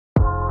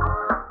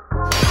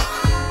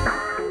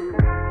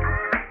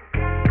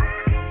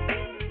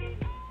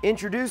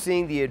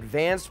Introducing the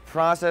Advanced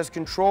Process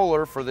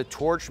Controller for the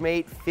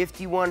Torchmate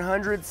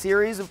 5100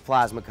 series of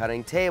plasma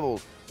cutting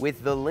tables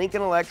with the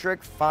Lincoln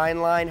Electric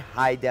FineLine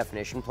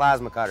high-definition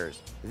plasma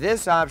cutters.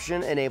 This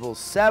option enables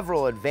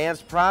several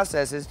advanced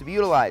processes to be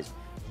utilized,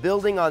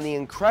 building on the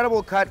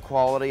incredible cut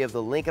quality of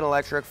the Lincoln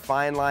Electric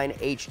FineLine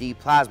HD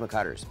plasma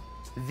cutters.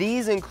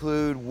 These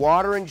include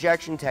water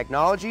injection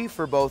technology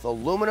for both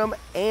aluminum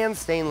and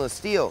stainless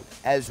steel,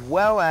 as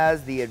well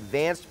as the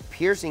advanced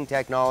piercing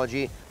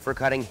technology for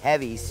cutting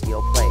heavy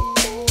steel plate.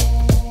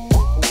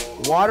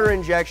 Water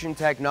injection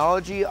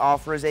technology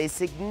offers a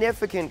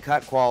significant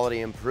cut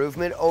quality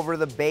improvement over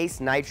the base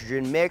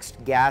nitrogen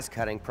mixed gas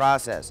cutting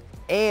process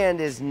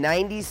and is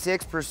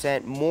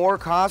 96% more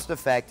cost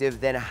effective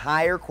than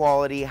higher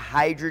quality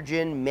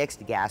hydrogen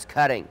mixed gas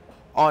cutting.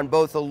 On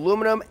both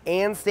aluminum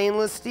and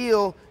stainless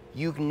steel,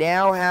 you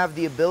now have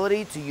the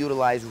ability to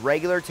utilize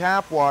regular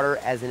tap water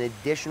as an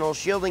additional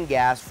shielding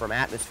gas from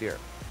atmosphere.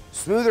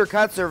 Smoother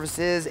cut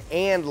surfaces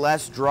and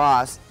less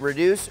dross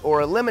reduce or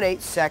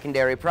eliminate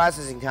secondary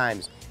processing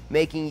times,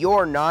 making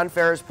your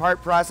non-ferrous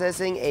part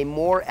processing a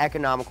more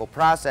economical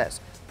process,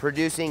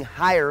 producing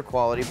higher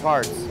quality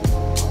parts.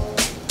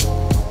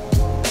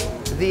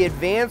 The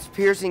advanced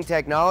piercing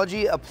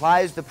technology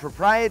applies the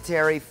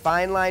proprietary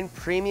FineLine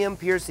premium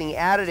piercing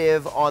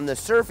additive on the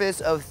surface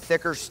of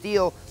thicker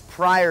steel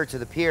prior to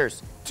the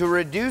pierce to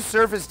reduce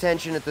surface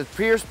tension at the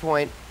pierce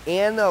point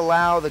and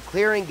allow the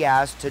clearing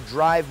gas to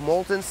drive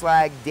molten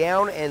slag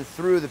down and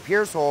through the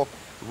pierce hole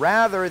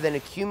rather than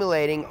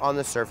accumulating on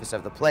the surface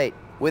of the plate.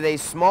 With a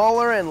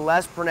smaller and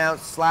less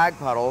pronounced slag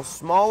puddle,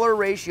 smaller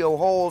ratio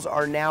holes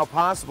are now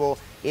possible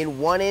in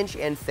 1-inch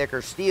and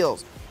thicker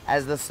steels,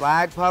 as the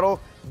slag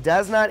puddle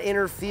does not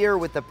interfere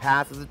with the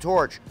path of the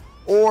torch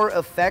or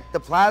affect the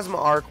plasma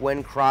arc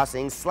when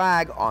crossing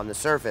slag on the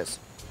surface.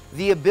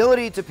 The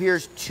ability to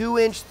pierce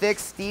 2-inch thick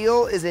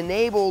steel is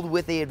enabled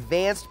with the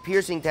advanced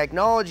piercing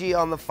technology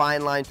on the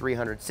FineLine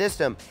 300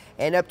 system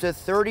and up to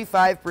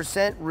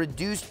 35%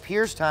 reduced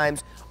pierce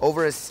times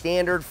over a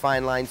standard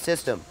FineLine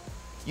system.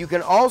 You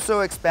can also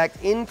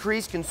expect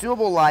increased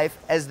consumable life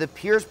as the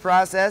pierce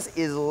process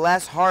is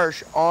less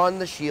harsh on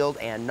the shield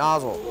and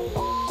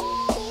nozzle.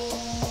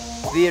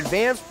 The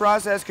Advanced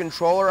Process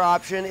Controller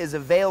option is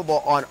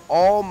available on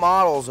all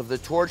models of the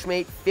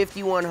Torchmate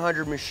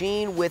 5100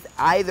 machine with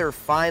either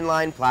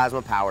FineLine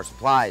plasma power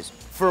supplies.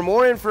 For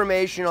more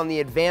information on the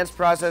Advanced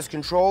Process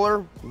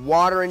Controller,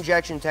 water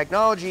injection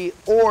technology,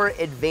 or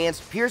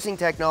advanced piercing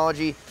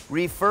technology,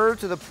 refer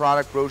to the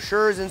product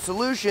brochures and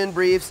solution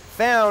briefs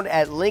found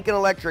at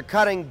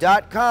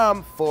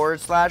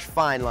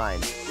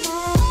lincolnelectriccutting.com/FineLine.